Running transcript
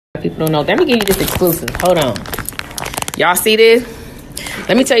People don't know. Let me give you this exclusive. Hold on. Y'all see this?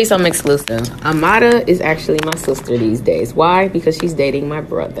 Let me tell you something exclusive. Amara is actually my sister these days. Why? Because she's dating my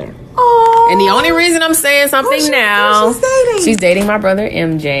brother. Oh. And the only reason I'm saying something now, she's dating my brother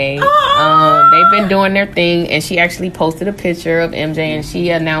Emjay. They've been doing their thing, and she actually posted a picture of Emjay, and she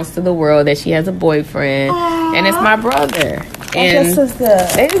announced to the world that she has a boyfriend, and it's my brother. And your sister.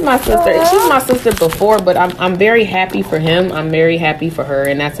 It is my sister. She's my sister before, but I'm very happy for him. I'm very happy for her,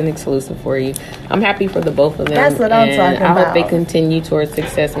 and that's an exclusive for you. I'm happy for the both of them. That's what I'm talking about. I hope they continue towards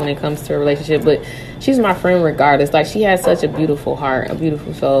success when it comes to a relationship. But she's my friend regardless. Like, she has such a beautiful heart, a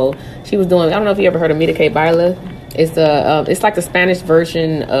beautiful soul. She was doing, I don't know if you ever heard of Mita K. Baila. It's like the Spanish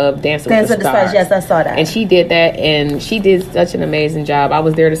version of Dance with the Stars. Yes, I saw that. And she did that, and she did such an amazing job. I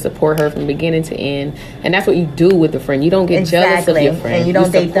was there to support her from beginning to end, and that's what you do with a friend. You don't get jealous of your friend, and you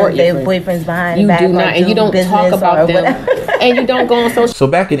don't date them, their boyfriends behind. You do not, and you don't talk about them, and you don't go on social. So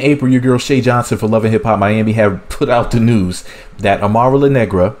back in April, your girl Shay Johnson for Love and Hip Hop Miami had put out the news that Amara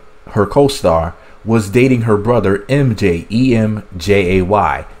LaNegra, her co-star, was dating her brother Emjay,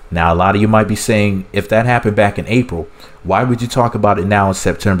 Emjay. Now, a lot of you might be saying, if that happened back in April, why would you talk about it now in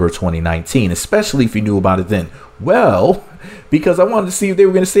September of 2019, especially if you knew about it then? Well, because I wanted to see if they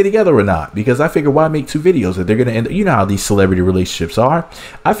were going to stay together or not, because I figured, why make two videos if they're going to end? You know how these celebrity relationships are.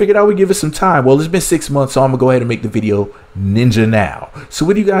 I figured I would give it some time. Well, it's been 6 months, so I'm going to go ahead and make the video ninja now. So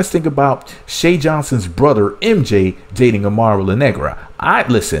what do you guys think about Shay Johnson's brother, Emjay, dating Amara LaNegra?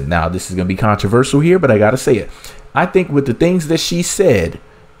 Listen, now this is going to be controversial here, but I got to say it. I think with the things that she said,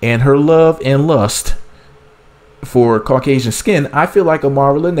 and her love and lust for Caucasian skin, I feel like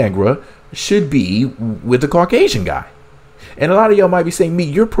Amara LaNegra should be with the Caucasian guy. And a lot of y'all might be saying, me,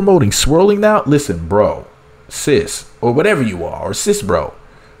 you're promoting swirling now? Listen, bro, sis, or whatever you are, or sis, bro,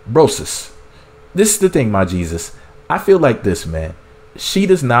 sis. This is the thing, my Jesus. I feel like this, man. She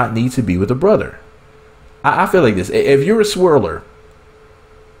does not need to be with a brother. I feel like this. If you're a swirler,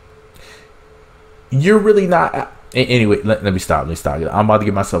 you're really not... Anyway, let me stop. I'm about to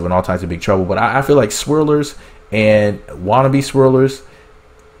get myself in all types of big trouble. But I feel like swirlers and wannabe swirlers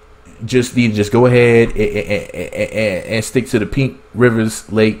just need to just go ahead and stick to the pink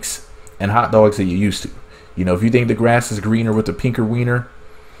rivers, lakes, and hot dogs that you're used to. You know, if you think the grass is greener with a pinker wiener,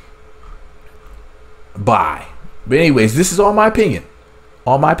 bye. But anyways, this is all my opinion.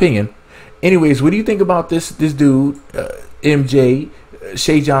 Anyways, what do you think about this dude, Emjay,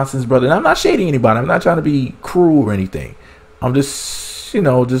 Shay Johnson's brother? And I'm not shading anybody. I'm not trying to be cruel or anything. I'm just,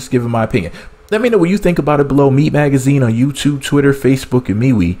 just giving my opinion. Let me know what you think about it below. Meat Magazine on YouTube, Twitter, Facebook, and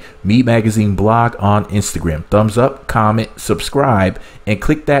MeWe. Meat Magazine blog on Instagram. Thumbs up, comment, subscribe, and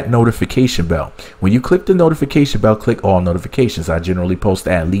click that notification bell. When you click the notification bell, click all notifications. I generally post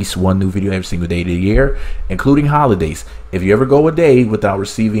at least one new video every single day of the year, including holidays. If you ever go a day without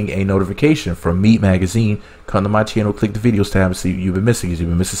receiving a notification from Meat Magazine, come to my channel, click the videos tab, and see you've been missing. You've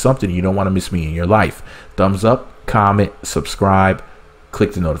been missing something. You don't want to miss me in your life. Thumbs up, comment, subscribe,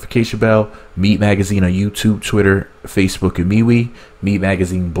 click the notification bell. Meat Magazine on YouTube, Twitter, Facebook, and MeWe. Meat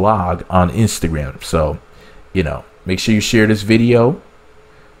Magazine blog on Instagram. So, make sure you share this video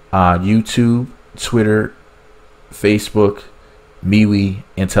on YouTube, Twitter, Facebook, MeWe,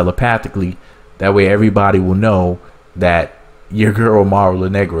 and telepathically. That way everybody will know that your girl Amara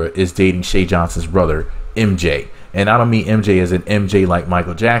LaNegra is dating Shay Johnson's brother, Emjay. And I don't mean Emjay as an MJ like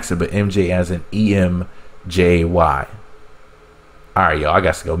Michael Jackson, but Emjay as an EMJY. All right, y'all, I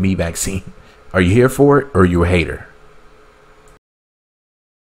got to go. Meat Magazine. Are you here for it, or are you a hater?